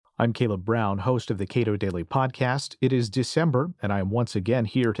I'm Caleb Brown, host of the Cato Daily Podcast. It is December, and I am once again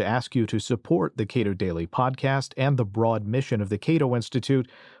here to ask you to support the Cato Daily Podcast and the broad mission of the Cato Institute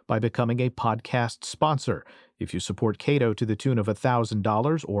by becoming a podcast sponsor. If you support Cato to the tune of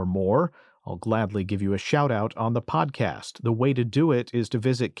 $1,000 or more, I'll gladly give you a shout-out on the podcast. The way to do it is to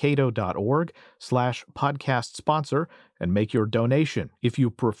visit cato.org/podcast sponsor and make your donation. If you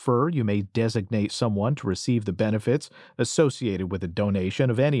prefer, you may designate someone to receive the benefits associated with a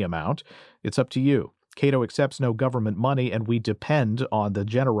donation of any amount. It's up to you. Cato accepts no government money, and we depend on the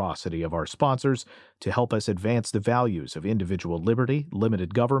generosity of our sponsors to help us advance the values of individual liberty,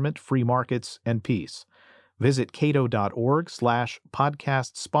 limited government, free markets, and peace. Visit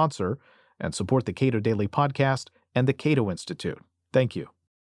cato.org/podcast sponsor and support the Cato Daily Podcast and the Cato Institute. Thank you.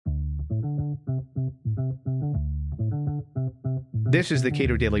 This is the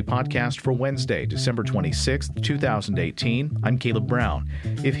Cato Daily Podcast for Wednesday, December 26th, 2018. I'm Caleb Brown.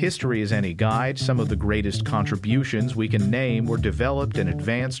 If history is any guide, some of the greatest contributions we can name were developed and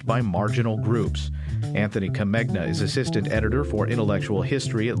advanced by marginal groups. Anthony Comegna is assistant editor for intellectual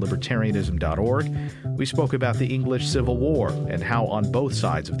history at libertarianism.org. We spoke about the English Civil War and how on both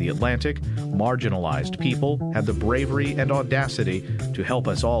sides of the Atlantic, marginalized people had the bravery and audacity to help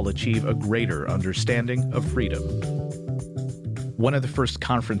us all achieve a greater understanding of freedom. One of the first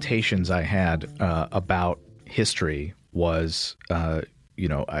confrontations I had about history was, I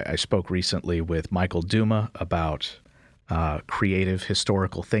spoke recently with Michael Duma about creative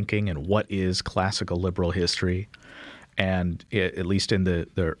historical thinking and what is classical liberal history. And at least in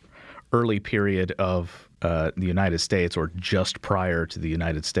the early period of the United States, or just prior to the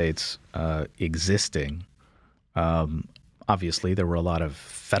United States existing, obviously there were a lot of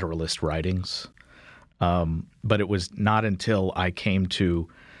Federalist writings. But it was not until I came to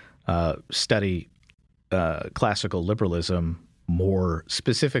study classical liberalism more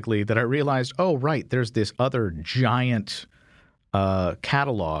specifically that I realized, oh, right, there's this other giant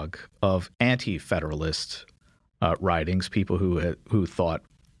catalog of anti-Federalist writings, people who thought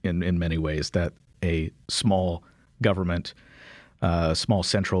in many ways that a small government, small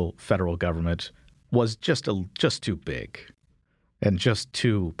central federal government was just too big and just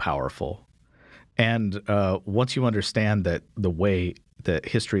too powerful. And once you understand that the way that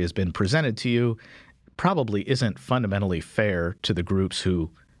history has been presented to you probably isn't fundamentally fair to the groups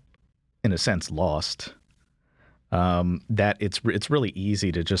who, in a sense, lost, that it's really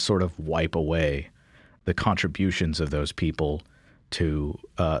easy to just sort of wipe away the contributions of those people to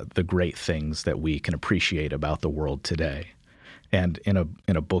the great things that we can appreciate about the world today. And in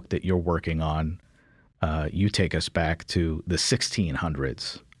a book that you're working on, you take us back to the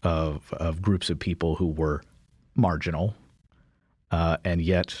 1600s. Of groups of people who were marginal and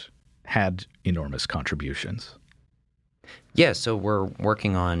yet had enormous contributions. Yeah, so we're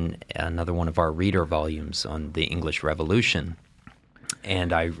working on another one of our reader volumes on the English Revolution.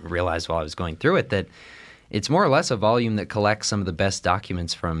 And I realized while I was going through it that it's more or less a volume that collects some of the best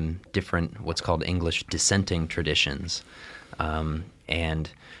documents from different what's called English dissenting traditions.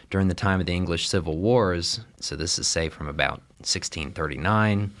 And during the time of the English Civil Wars, so this is, say, from about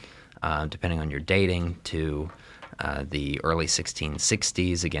 1639, depending on your dating, to the early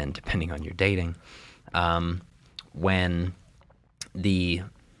 1660s, again, depending on your dating, when the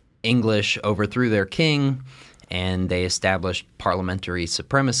English overthrew their king and they established parliamentary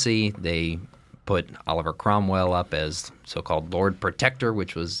supremacy. They put Oliver Cromwell up as so-called Lord Protector,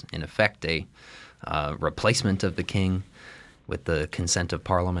 which was, in effect, a replacement of the king with the consent of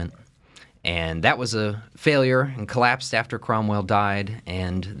Parliament. And that was a failure and collapsed after Cromwell died,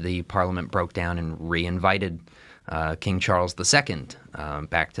 and the Parliament broke down and re-invited King Charles II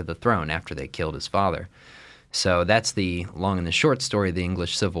back to the throne after they killed his father. So that's the long and the short story of the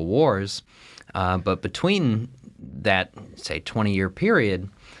English Civil Wars. But between that, say, 20-year period,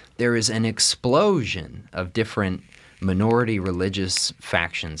 there is an explosion of different minority religious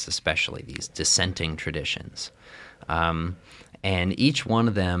factions, especially these dissenting traditions. And each one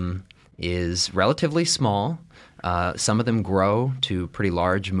of them is relatively small. Some of them grow to pretty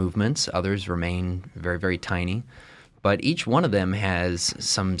large movements. Others remain very, very tiny. But each one of them has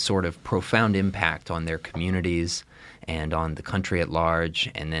some sort of profound impact on their communities and on the country at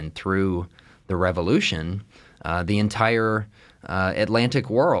large. And then through the revolution, the entire Atlantic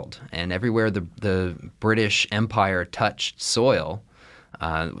world and everywhere the British Empire touched soil,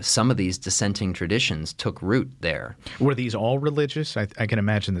 some of these dissenting traditions took root there. Were these all religious? I can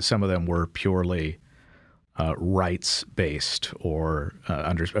imagine that some of them were purely rights-based or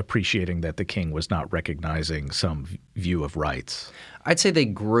appreciating that the king was not recognizing some view of rights? I'd say they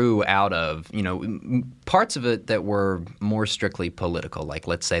grew out of, parts of it that were more strictly political, like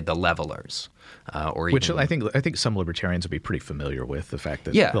let's say the levelers. Which I think some libertarians would be pretty familiar with, the fact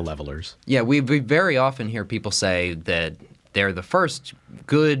that the levelers. Yeah, we very often hear people say that they're the first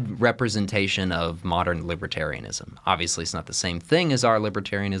good representation of modern libertarianism. Obviously, it's not the same thing as our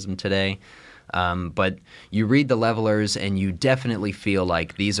libertarianism today, but you read the levelers and you definitely feel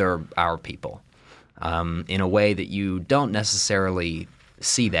like these are our people in a way that you don't necessarily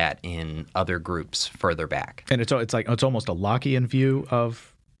see that in other groups further back. And it's almost a Lockean view of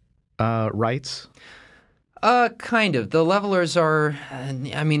rights? Kind of. The levelers are,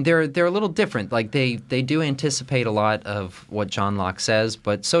 they're a little different. Like they do anticipate a lot of what John Locke says,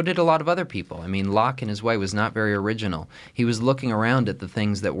 but so did a lot of other people. I mean, Locke in his way was not very original. He was looking around at the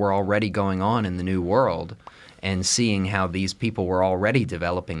things that were already going on in the New World and seeing how these people were already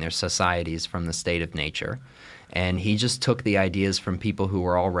developing their societies from the state of nature. And he just took the ideas from people who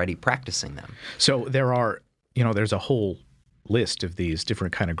were already practicing them. So there's a whole list of these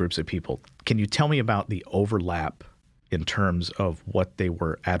different kind of groups of people. Can you tell me about the overlap in terms of what they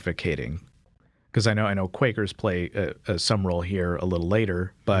were advocating? Because I know Quakers play some role here a little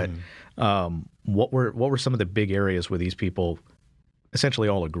later, but what were some of the big areas where these people essentially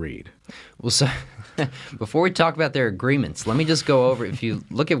all agreed? Well, so before we talk about their agreements, let me just go over, if you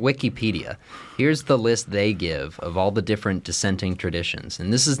look at Wikipedia, here's the list they give of all the different dissenting traditions.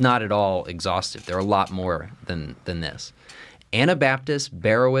 And this is not at all exhaustive. There are a lot more than this. Anabaptists,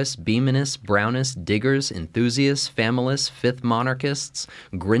 Barrowists, Beamanists, Brownists, Diggers, Enthusiasts, Familists, Fifth Monarchists,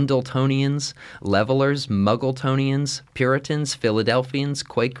 Grindletonians, Levelers, Muggletonians, Puritans, Philadelphians,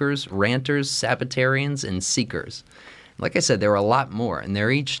 Quakers, Ranters, Sabbatarians, and Seekers. Like I said, there are a lot more, and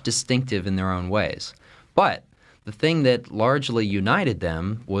they're each distinctive in their own ways. But the thing that largely united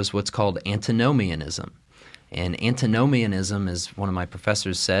them was what's called antinomianism. And antinomianism, as one of my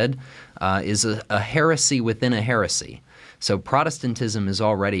professors said, is a heresy within a heresy. So Protestantism is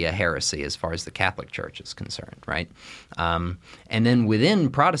already a heresy as far as the Catholic Church is concerned, right? And then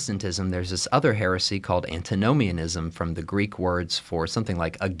within Protestantism, there's this other heresy called antinomianism, from the Greek words for something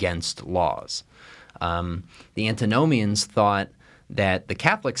like against laws. The antinomians thought that the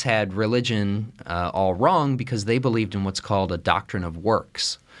Catholics had religion all wrong because they believed in what's called a doctrine of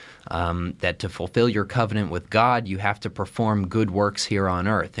works, that to fulfill your covenant with God, you have to perform good works here on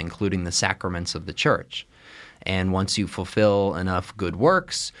earth, including the sacraments of the church. And once you fulfill enough good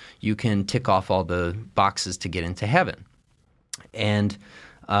works, you can tick off all the boxes to get into heaven. And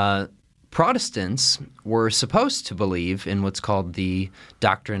Protestants were supposed to believe in what's called the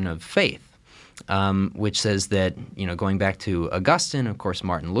doctrine of faith, which says that, going back to Augustine, of course,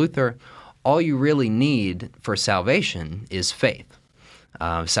 Martin Luther, all you really need for salvation is faith.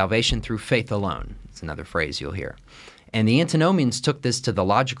 Salvation through faith alone. It's another phrase you'll hear. And the antinomians took this to the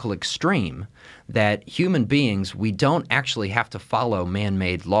logical extreme that human beings, we don't actually have to follow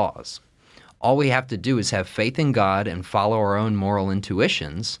man-made laws. All we have to do is have faith in God and follow our own moral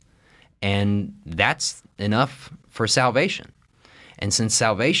intuitions, and that's enough for salvation. And since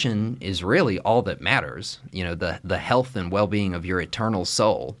salvation is really all that matters, the health and well-being of your eternal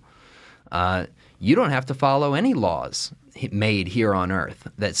soul, you don't have to follow any laws made here on earth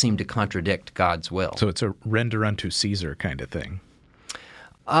that seem to contradict God's will. So it's a render unto Caesar kind of thing.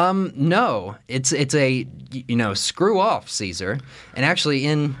 No, it's a screw off Caesar. And actually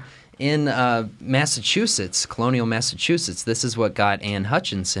in Massachusetts, colonial Massachusetts, this is what got Anne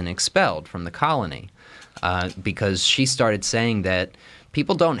Hutchinson expelled from the colony, because she started saying that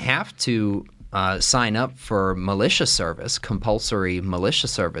people don't have to sign up for militia service, compulsory militia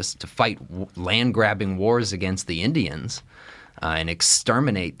service, to fight land-grabbing wars against the Indians and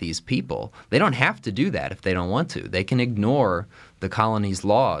exterminate these people. They don't have to do that if they don't want to. They can ignore the colony's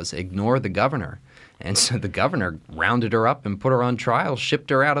laws, ignore the governor. And so the governor rounded her up and put her on trial, shipped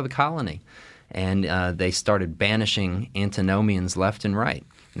her out of the colony. And they started banishing antinomians left and right.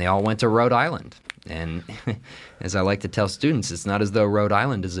 And they all went to Rhode Island. And as I like to tell students, it's not as though Rhode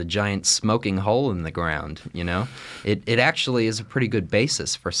Island is a giant smoking hole in the ground, It actually is a pretty good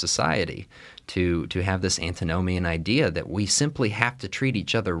basis for society to have this antinomian idea that we simply have to treat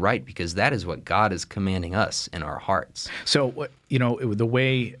each other right because that is what God is commanding us in our hearts. So, the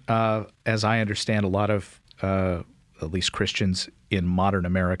way, as I understand, a lot of, at least Christians in modern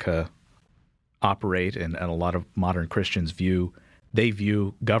America operate, and a lot of modern Christians view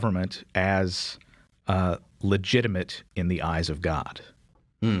government as legitimate in the eyes of God.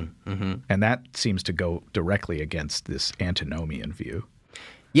 Mm-hmm. And that seems to go directly against this antinomian view.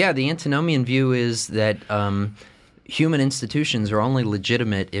 Yeah, the antinomian view is that human institutions are only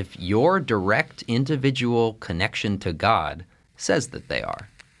legitimate if your direct individual connection to God says that they are.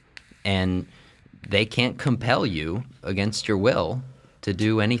 And they can't compel you against your will to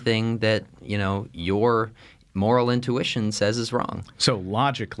do anything that, your moral intuition says is wrong. So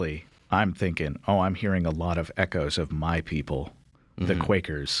logically, I'm thinking, I'm hearing a lot of echoes of my people, the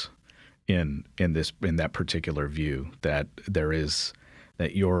Quakers, in that particular view, that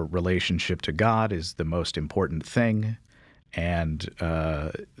that your relationship to God is the most important thing, and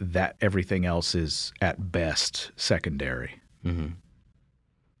that everything else is at best secondary. Mm-hmm.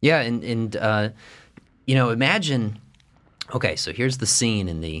 Yeah, and imagine. Okay, so here's the scene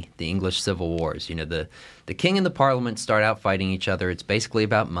in the English Civil Wars. The king and the parliament start out fighting each other. It's basically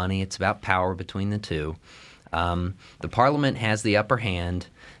about money. It's about power between the two. The parliament has the upper hand.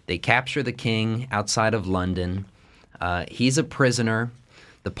 They capture the king outside of London. He's a prisoner.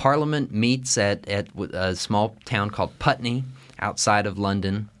 The parliament meets at a small town called Putney outside of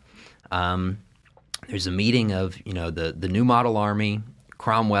London. There's a meeting of the New Model Army,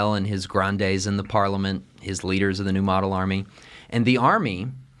 Cromwell and his grandees in the parliament, his leaders of the New Model Army. And the army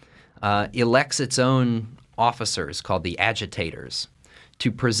elects its own officers called the agitators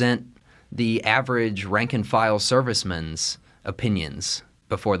to present the average rank-and-file serviceman's opinions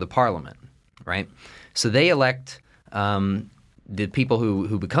before the parliament, right? So they elect the people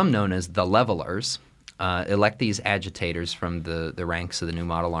who become known as the levelers, elect these agitators from the ranks of the New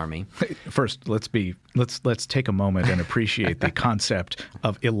Model Army. First, let's take a moment and appreciate the concept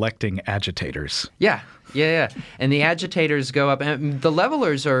of electing agitators. Yeah. And the agitators go up, and the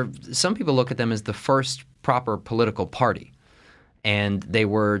levelers some people look at them as the first proper political party. And they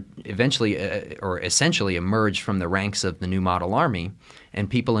were eventually or essentially emerged from the ranks of the New Model Army and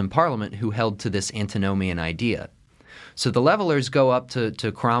people in Parliament who held to this antinomian idea. So the levelers go up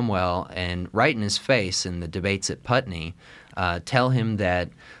to Cromwell and right in his face in the debates at Putney tell him that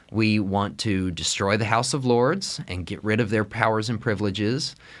we want to destroy the House of Lords and get rid of their powers and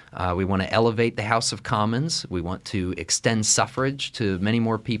privileges. We want to elevate the House of Commons. We want to extend suffrage to many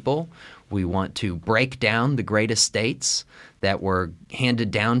more people. We want to break down the great estates that were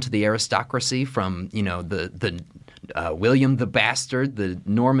handed down to the aristocracy from, the William the Bastard, the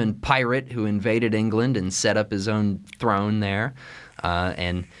Norman pirate who invaded England and set up his own throne there.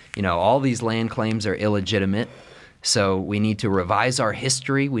 And all these land claims are illegitimate. So we need to revise our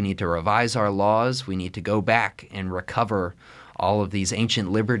history. We need to revise our laws. We need to go back and recover all of these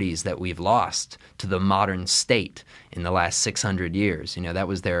ancient liberties that we've lost to the modern state in the last 600 years. That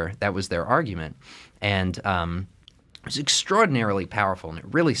was their argument. And it was extraordinarily powerful, and it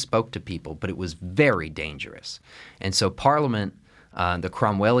really spoke to people, but it was very dangerous. And so Parliament, the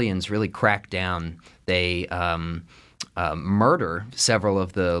Cromwellians really cracked down. They murder several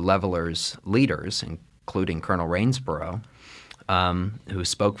of the levelers' leaders, including Colonel Rainsborough, who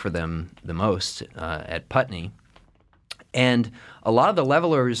spoke for them the most at Putney. And a lot of the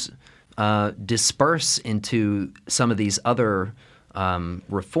levelers disperse into some of these other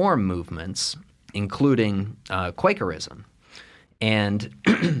reform movements, including Quakerism. And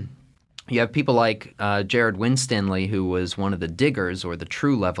you have people like Jared Winstanley, who was one of the Diggers, or the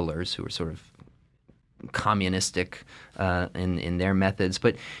true levelers, who were sort of communistic in their methods.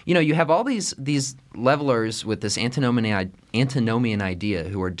 But, you have all these levelers with this antinomian idea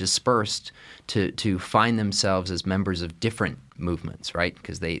who are dispersed to find themselves as members of different movements, right?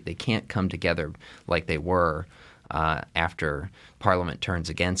 Because they can't come together like they were after Parliament turns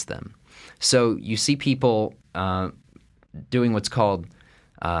against them. So you see people doing what's called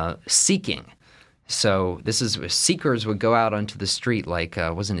seeking. So seekers would go out onto the street like,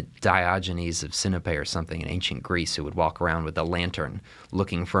 wasn't it Diogenes of Sinope or something in ancient Greece, who would walk around with a lantern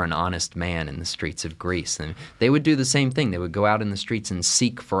looking for an honest man in the streets of Greece. And they would do the same thing. They would go out in the streets and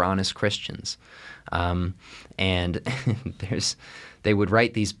seek for honest Christians. And they would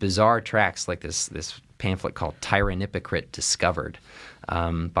write these bizarre tracts like this pamphlet called Tyrannippocrit Discovered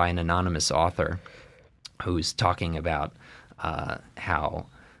by an anonymous author who's talking about how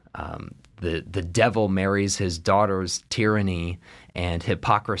the devil marries his daughter's tyranny and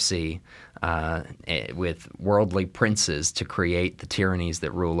hypocrisy with worldly princes to create the tyrannies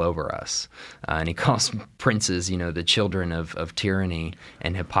that rule over us. And he calls princes, the children of tyranny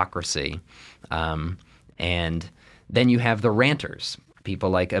and hypocrisy. And then you have the ranters, people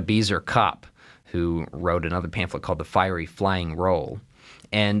like Abeezer Kopp, who wrote another pamphlet called The Fiery Flying Roll.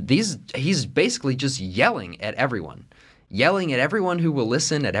 And he's basically just yelling at everyone who will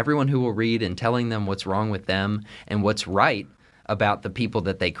listen, at everyone who will read, and telling them what's wrong with them and what's right about the people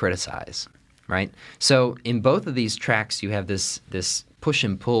that they criticize, right? So in both of these tracts, you have this push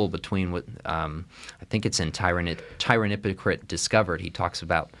and pull between what I think it's in Tyrannippocrit Discovered. He talks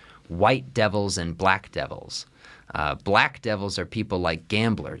about white devils and black devils. Black devils are people like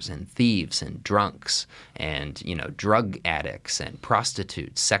gamblers and thieves and drunks and, drug addicts and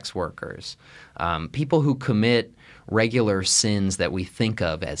prostitutes, sex workers, people who commit regular sins that we think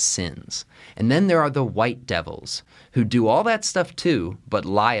of as sins. And then there are the white devils who do all that stuff too, but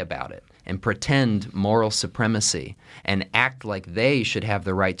lie about it and pretend moral supremacy and act like they should have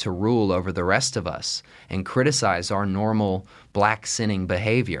the right to rule over the rest of us and criticize our normal black sinning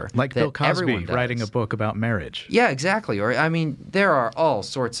behavior. Like Bill Cosby writing a book about marriage. Yeah, exactly. Or, there are all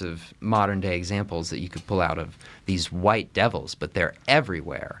sorts of modern-day examples that you could pull out of these white devils, but they're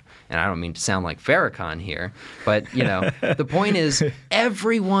everywhere. And I don't mean to sound like Farrakhan here, but, the point is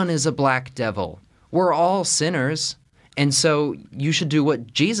everyone is a black devil. We're all sinners. And so you should do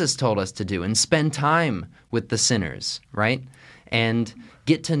what Jesus told us to do and spend time with the sinners, right? And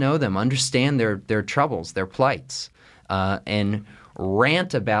get to know them, understand their troubles, their plights, and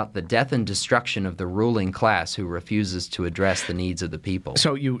rant about the death and destruction of the ruling class who refuses to address the needs of the people.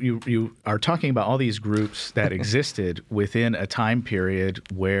 So you are talking about all these groups that existed within a time period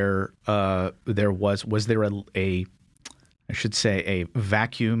where there was there a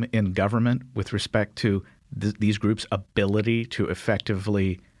vacuum in government with respect to these groups' ability to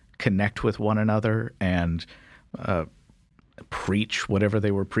effectively connect with one another and preach whatever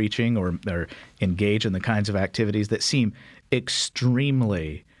they were preaching or engage in the kinds of activities that seem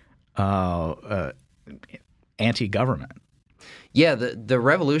extremely anti-government. Yeah, the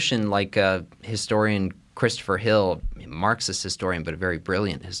revolution, like historian Christopher Hill, a Marxist historian but a very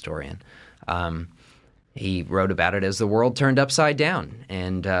brilliant historian, he wrote about it as the world turned upside down,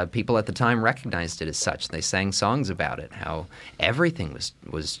 and people at the time recognized it as such. They sang songs about it, how everything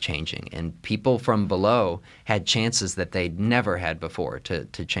was changing, and people from below had chances that they'd never had before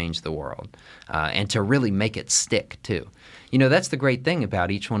to change the world and to really make it stick, too. That's the great thing about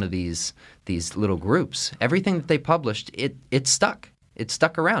each one of these little groups. Everything that they published, it stuck. It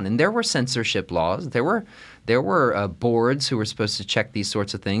stuck around, and there were censorship laws. There were boards who were supposed to check these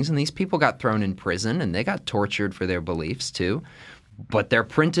sorts of things, and these people got thrown in prison, and they got tortured for their beliefs too. But their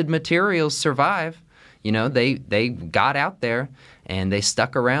printed materials survive. They got out there, and they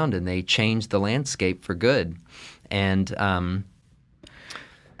stuck around, and they changed the landscape for good. And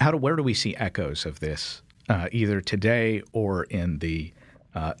where do we see echoes of this, either today or in the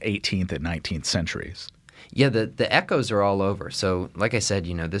 18th and 19th centuries? Yeah, the echoes are all over. So, like I said,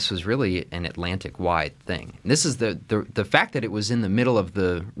 this was really an Atlantic-wide thing. This is the fact that it was in the middle of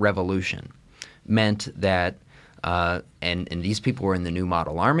the revolution meant that, and these people were in the New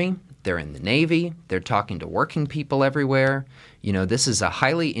Model Army, they're in the Navy, they're talking to working people everywhere. This is a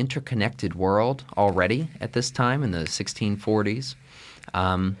highly interconnected world already at this time in the 1640s.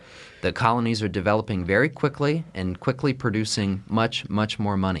 The colonies are developing very quickly and quickly producing much, much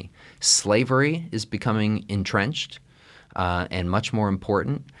more money. Slavery is becoming entrenched and much more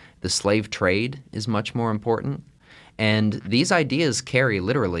important. The slave trade is much more important. And these ideas carry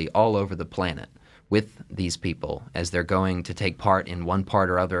literally all over the planet with these people as they're going to take part in one part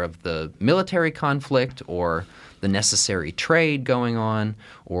or other of the military conflict or the necessary trade going on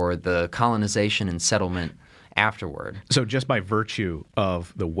or the colonization and settlement afterward. So just by virtue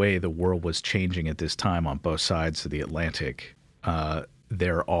of the way the world was changing at this time on both sides of the Atlantic,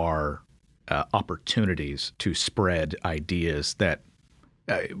 there are opportunities to spread ideas that,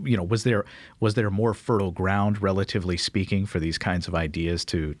 was there more fertile ground, relatively speaking, for these kinds of ideas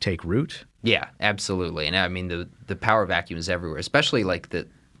to take root? Yeah, absolutely. And the power vacuum is everywhere, especially like the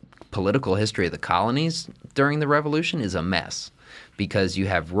political history of the colonies during the Revolution is a mess. Because you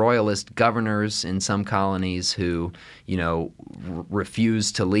have royalist governors in some colonies who,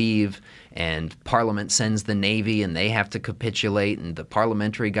 refuse to leave, and Parliament sends the Navy, and they have to capitulate, and the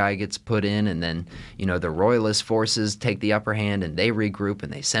parliamentary guy gets put in, and then, the royalist forces take the upper hand, and they regroup,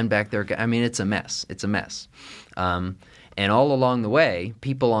 and they send back their guy. It's a mess. It's a mess. And all along the way,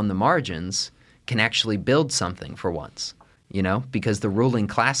 people on the margins can actually build something for once, because the ruling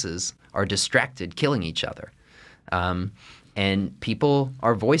classes are distracted killing each other. And people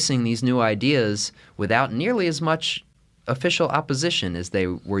are voicing these new ideas without nearly as much official opposition as they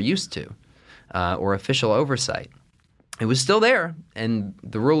were used to, or official oversight. It was still there, and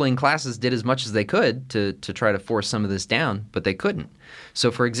the ruling classes did as much as they could to try to force some of this down, but they couldn't. So,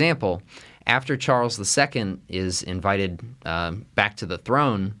 for example, after Charles II is invited back to the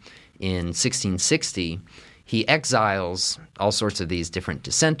throne in 1660, he exiles all sorts of these different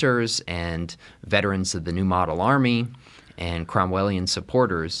dissenters and veterans of the New Model Army and Cromwellian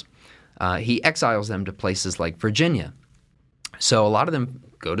supporters he exiles them to places like Virginia. So a lot of them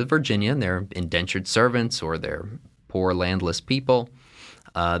go to Virginia, and they're indentured servants or they're poor landless people.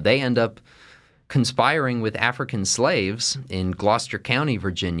 They end up conspiring with African slaves in Gloucester County,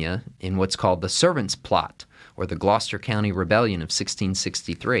 Virginia, in what's called the Servants' Plot, or the Gloucester County Rebellion of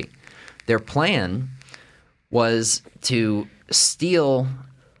 1663. Their plan was to steal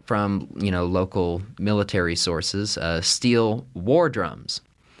from, local military sources, steal war drums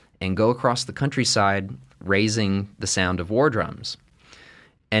and go across the countryside raising the sound of war drums.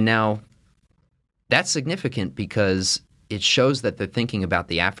 And now that's significant because it shows that they're thinking about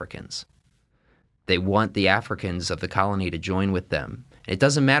the Africans. They want the Africans of the colony to join with them. It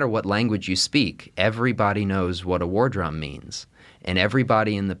doesn't matter what language you speak. Everybody knows what a war drum means. And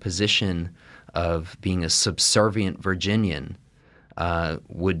everybody in the position of being a subservient Virginian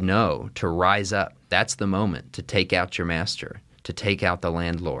would know to rise up. That's the moment to take out your master, to take out the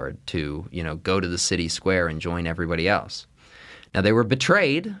landlord, to go to the city square and join everybody else. Now, they were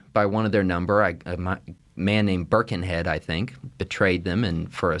betrayed by one of their number. A man named Birkenhead, I think, betrayed them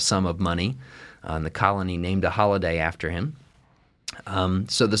and for a sum of money. The colony named a holiday after him.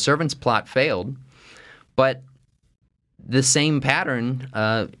 So the servants' plot failed, but the same pattern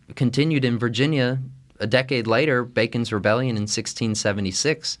continued in Virginia a decade later. Bacon's Rebellion in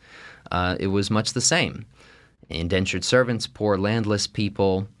 1676, it was much the same. Indentured servants, poor landless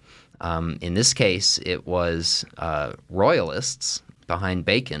people. In this case, it was royalists behind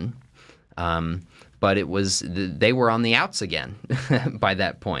Bacon, but they were on the outs again by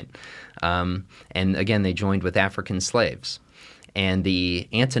that point. And again, they joined with African slaves. And the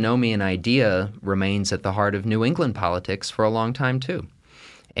antinomian idea remains at the heart of New England politics for a long time, too.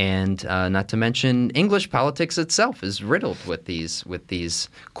 And not to mention, English politics itself is riddled with these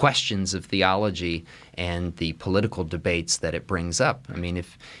questions of theology and the political debates that it brings up. I mean,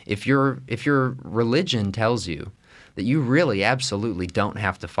 if your religion tells you that you really absolutely don't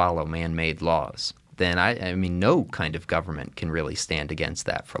have to follow man-made laws, then I mean, no kind of government can really stand against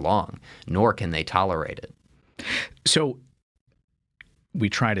that for long, nor can they tolerate it. So we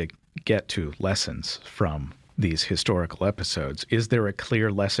try to get to lessons from these historical episodes. Is there a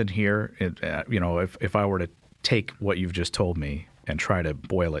clear lesson here? If I were to take what you've just told me and try to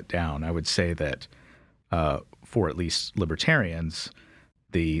boil it down, I would say that for at least libertarians,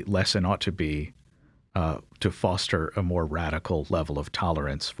 the lesson ought to be to foster a more radical level of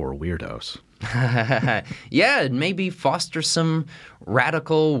tolerance for weirdos. Yeah, maybe foster some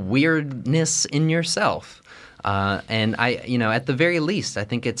radical weirdness in yourself. And at the very least, I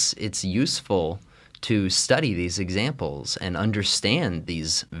think it's useful to study these examples and understand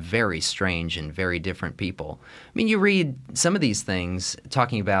these very strange and very different people. I mean, you read some of these things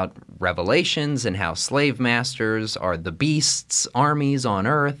talking about Revelations and how slave masters are the beasts' armies on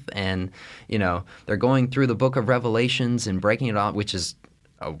earth, and they're going through the book of Revelations and breaking it off, which is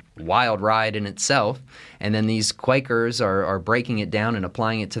a wild ride in itself. And then these Quakers are breaking it down and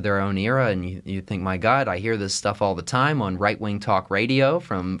applying it to their own era. And you think, my God, I hear this stuff all the time on right-wing talk radio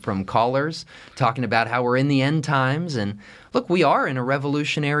from callers talking about how we're in the end times. And look, we are in a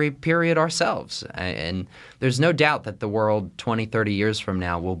revolutionary period ourselves. And there's no doubt that the world 20, 30 years from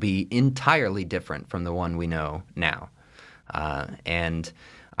now will be entirely different from the one we know now. And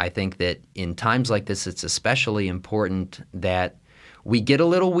I think that in times like this, it's especially important that we get a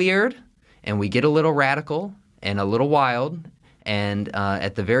little weird and we get a little radical and a little wild, and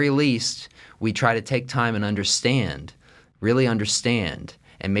at the very least, we try to take time and really understand,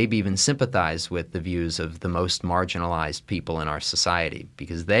 and maybe even sympathize with the views of the most marginalized people in our society,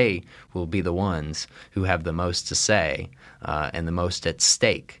 because they will be the ones who have the most to say and the most at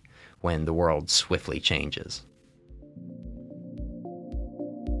stake when the world swiftly changes.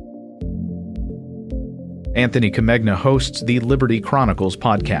 Anthony Comegna hosts the Liberty Chronicles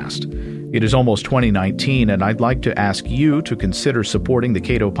podcast. It is almost 2019, and I'd like to ask you to consider supporting the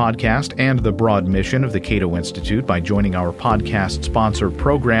Cato podcast and the broad mission of the Cato Institute by joining our podcast sponsor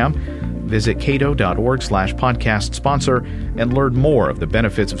program. Visit cato.org/podcast sponsor and learn more of the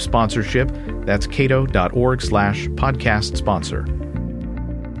benefits of sponsorship. That's cato.org/podcast sponsor.